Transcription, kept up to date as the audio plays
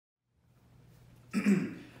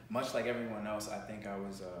much like everyone else, I think I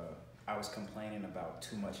was complaining about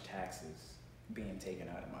too much taxes being taken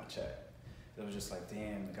out of my check. It was just like,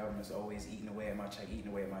 damn, the government's always eating away at my check,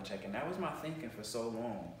 eating away at my check. And that was my thinking for so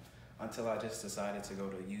long until I just decided to go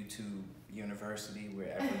to YouTube University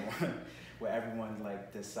where everyone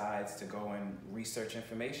like decides to go and research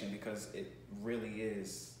information, because it really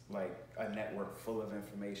is like a network full of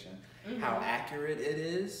information. How accurate it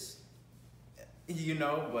is, you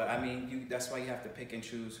know, but I mean, that's why you have to pick and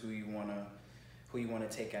choose who you wanna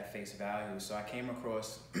take at face value. So I came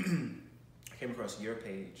across your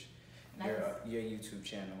page, Nice. your YouTube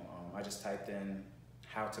channel. I just typed in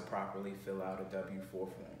how to properly fill out a W-4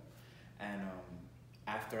 form, and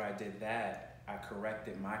after I did that, I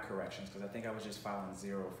corrected my corrections, because I think I was just filing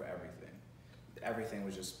 0 for everything. Everything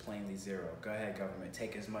was just plainly 0. Go ahead, government,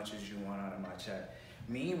 take as much as you want out of my check.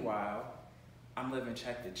 Meanwhile, I'm living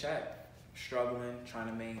check to check, struggling, trying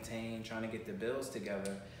to maintain, trying to get the bills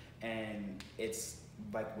together. And it's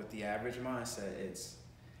like with the average mindset, it's,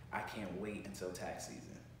 I can't wait until tax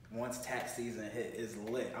season. Once tax season is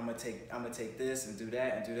lit, I'm gonna take this and do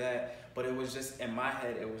that and do that. But it was just, in my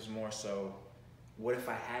head, it was more so, what if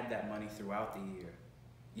I had that money throughout the year?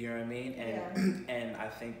 You know what I mean? And and I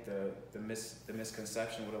think the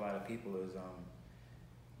misconception with a lot of people is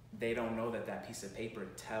they don't know that piece of paper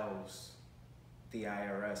tells the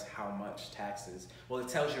IRS how much taxes. Well, it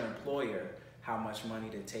tells your employer how much money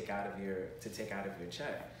to take out of your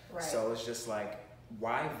check. Right. So it's just like,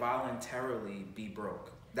 why voluntarily be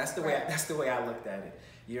broke? That's the way I looked at it.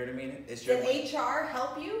 You know what I mean? It's your Did HR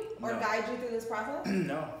help you or No. guide you through this process?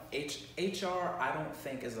 No, HR I don't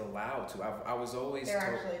think is allowed to. I was always They're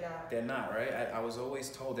told, actually not. they're not, right? I was always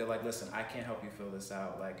told, they're like, listen, I can't help you fill this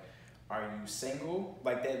out. Like, are you single?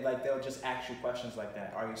 They'll just ask you questions like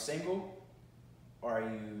that. Are you single?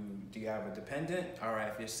 Do you have a dependent? All right,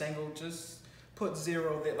 if you're single, just put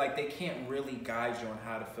 0 there. Like, they can't really guide you on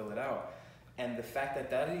how to fill it out. And the fact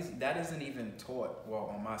that isn't even taught,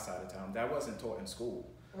 well, on my side of town, that wasn't taught in school.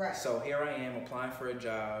 Right. So here I am applying for a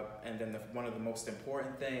job, and then one of the most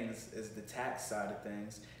important things is the tax side of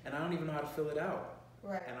things, and I don't even know how to fill it out.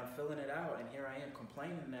 Right. And I'm filling it out, and here I am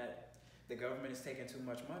complaining that the government is taking too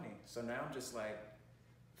much money. So now I'm just like,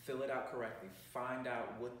 fill it out correctly, find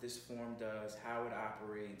out what this form does, how it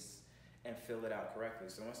operates, and fill it out correctly.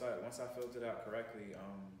 So once I filled it out correctly,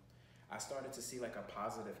 I started to see like a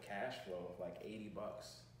positive cash flow of like $80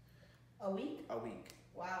 A week? a week.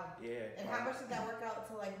 Wow. Yeah. And how much did that work out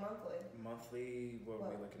to like monthly? Monthly, what are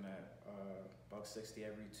we looking at? $1.60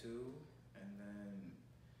 every 2, and then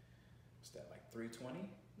what's that, like $320?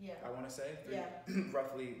 Yeah. I want to say. Yeah.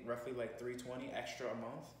 roughly like $320 extra a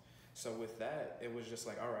month. So with that, it was just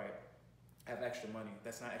like, all right, I have extra money.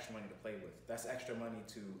 That's not extra money to play with. That's extra money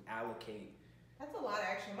to allocate. That's a lot of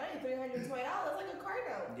extra money. $320. That's like a car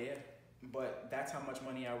note. Yeah. But that's how much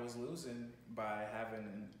money I was losing by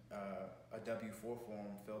having a W-4 form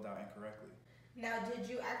filled out incorrectly. Now, did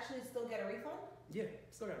you actually still get a refund? Yeah,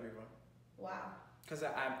 still got a refund. Wow. Cause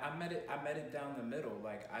I met it down the middle.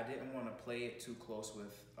 Like, I didn't want to play it too close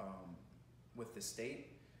with the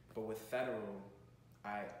state, but with federal,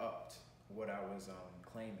 I upped what I was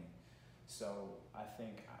claiming. So I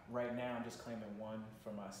think right now I'm just claiming 1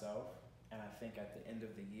 for myself. And I think at the end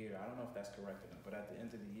of the year, I don't know if that's correct or not, but at the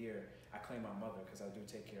end of the year, I claim my mother, because I do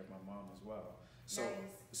take care of my mom as well. So, Nice.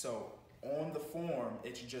 So on the form,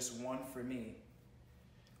 it's just 1 for me,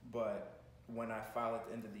 but when I file at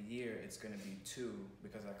the end of the year, it's going to be 2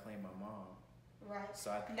 because I claim my mom. Right.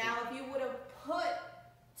 So Now, if you would have put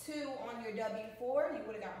 2 on your W-4, you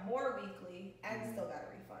would have got more weekly and still got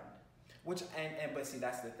a refund. Which but see,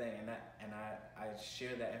 that's the thing, and I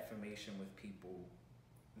share that information with people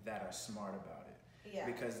that are smart about it. Yeah.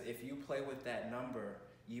 Because if you play with that number,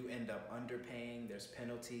 you end up underpaying. There's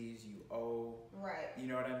penalties you owe. Right. You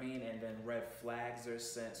know what I mean? And then red flags are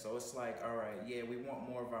sent. So it's like, all right, yeah, we want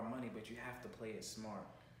more of our money, but you have to play it smart.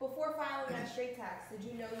 Before filing that Straight.Tax,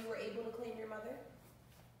 did you know you were able to claim your mother?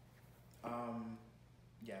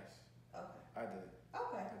 Yes. Okay. I did.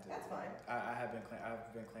 Okay, I did. that's fine. I've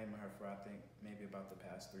been claiming her for, I think, maybe about the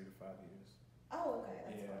past 3 to 5 years. Oh, okay,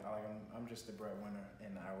 that's Yeah, fine. I'm just the breadwinner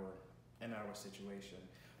in our situation.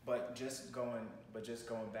 But just going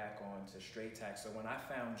back on to Straight.Tax. So when I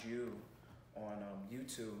found you on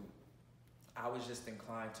YouTube, I was just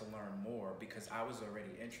inclined to learn more because I was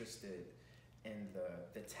already interested in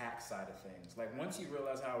the tax side of things. Like, once you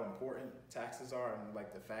realize how important taxes are and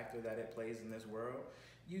like the factor that it plays in this world,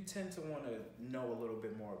 you tend to want to know a little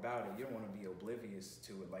bit more about it. You don't want to be oblivious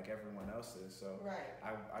to it like everyone else is. So Right.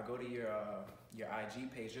 I go to your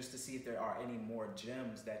IG page just to see if there are any more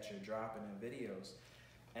gems that you're dropping in videos.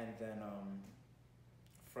 And then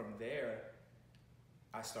from there,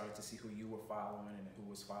 I started to see who you were following and who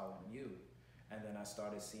was following you. And then I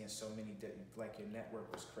started seeing so many, like your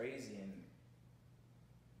network was crazy, and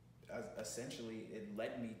essentially it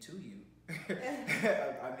led me to you.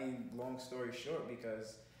 I mean, long story short,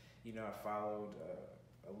 because, you know, I followed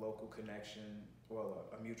a local connection, well,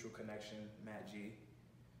 a mutual connection, Matt G.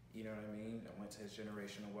 You know what I mean? I went to his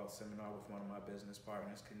generational wealth seminar with one of my business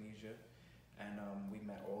partners, Kanisha. And we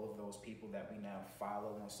met all of those people that we now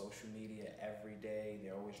follow on social media every day.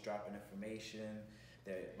 They're always dropping information.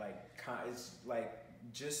 They're like, it's like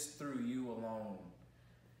just through you alone,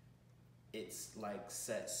 it's like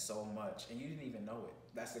set so much. And you didn't even know it.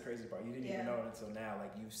 That's the crazy part. You didn't even know it until now.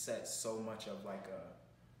 Like, you've set so much of like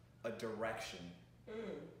a direction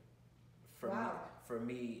for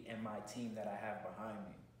me and my team that I have behind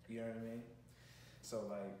me. You know what I mean? So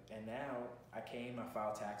like, and now I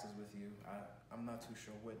filed taxes with you. I'm not too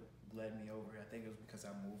sure what led me over here. I think it was because I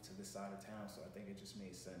moved to this side of town, so I think it just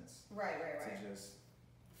made sense. Right. To just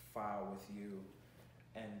file with you.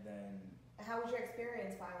 And then, how was your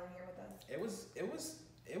experience filing here with us?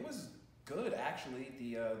 It was good, actually.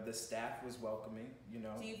 The staff was welcoming, you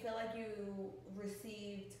know. Do you feel like you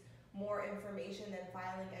received more information than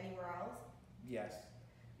filing anywhere else? Yes.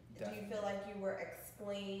 Definitely. Do you feel like you were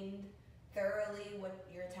explained thoroughly what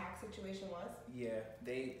your tax situation was? Yeah,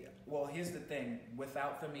 well, here's the thing.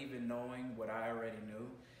 Without them even knowing what I already knew,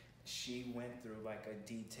 she went through like a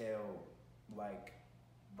detailed, like,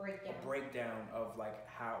 breakdown of like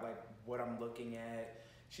how, like, what I'm looking at.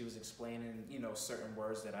 She was explaining, you know, certain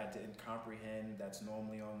words that I didn't comprehend that's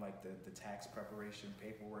normally on like the tax preparation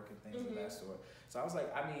paperwork and things of that sort. So I was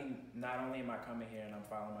like, I mean, not only am I coming here and I'm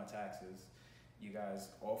filing my taxes, you guys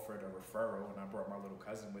offered a referral, and I brought my little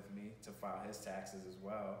cousin with me to file his taxes as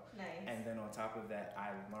well. Nice. And then on top of that,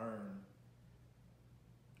 I learned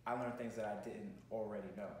things that I didn't already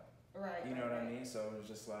know. Right. You know what I mean? So it was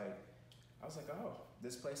just like, I was like, oh,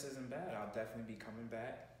 this place isn't bad. I'll definitely be coming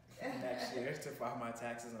back next year to file my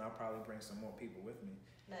taxes, and I'll probably bring some more people with me.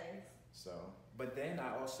 Nice. So, but then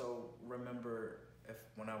I also remember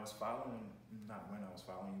when I was following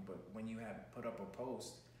you, but when you had put up a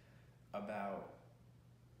post about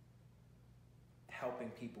helping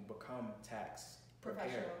people become tax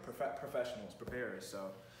professionals, preparers.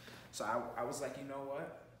 So I was like, you know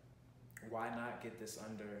what? Why not get this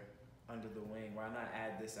under the wing? Why not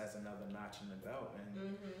add this as another notch in the belt?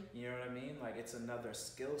 And you know what I mean? Like, it's another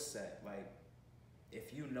skill set. Like,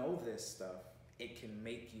 if you know this stuff, it can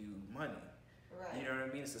make you money. Right. You know what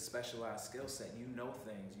I mean? It's a specialized skill set. You know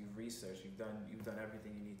things. You've researched. You've done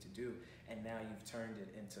everything you need to do, and now you've turned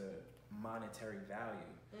it into monetary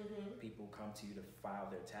value. People come to you to file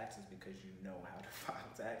their taxes because you know how to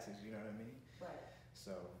file taxes. You know what I mean? Right.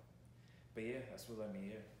 So, but yeah, that's what led me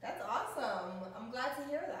here. That's awesome. I'm glad to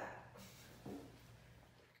hear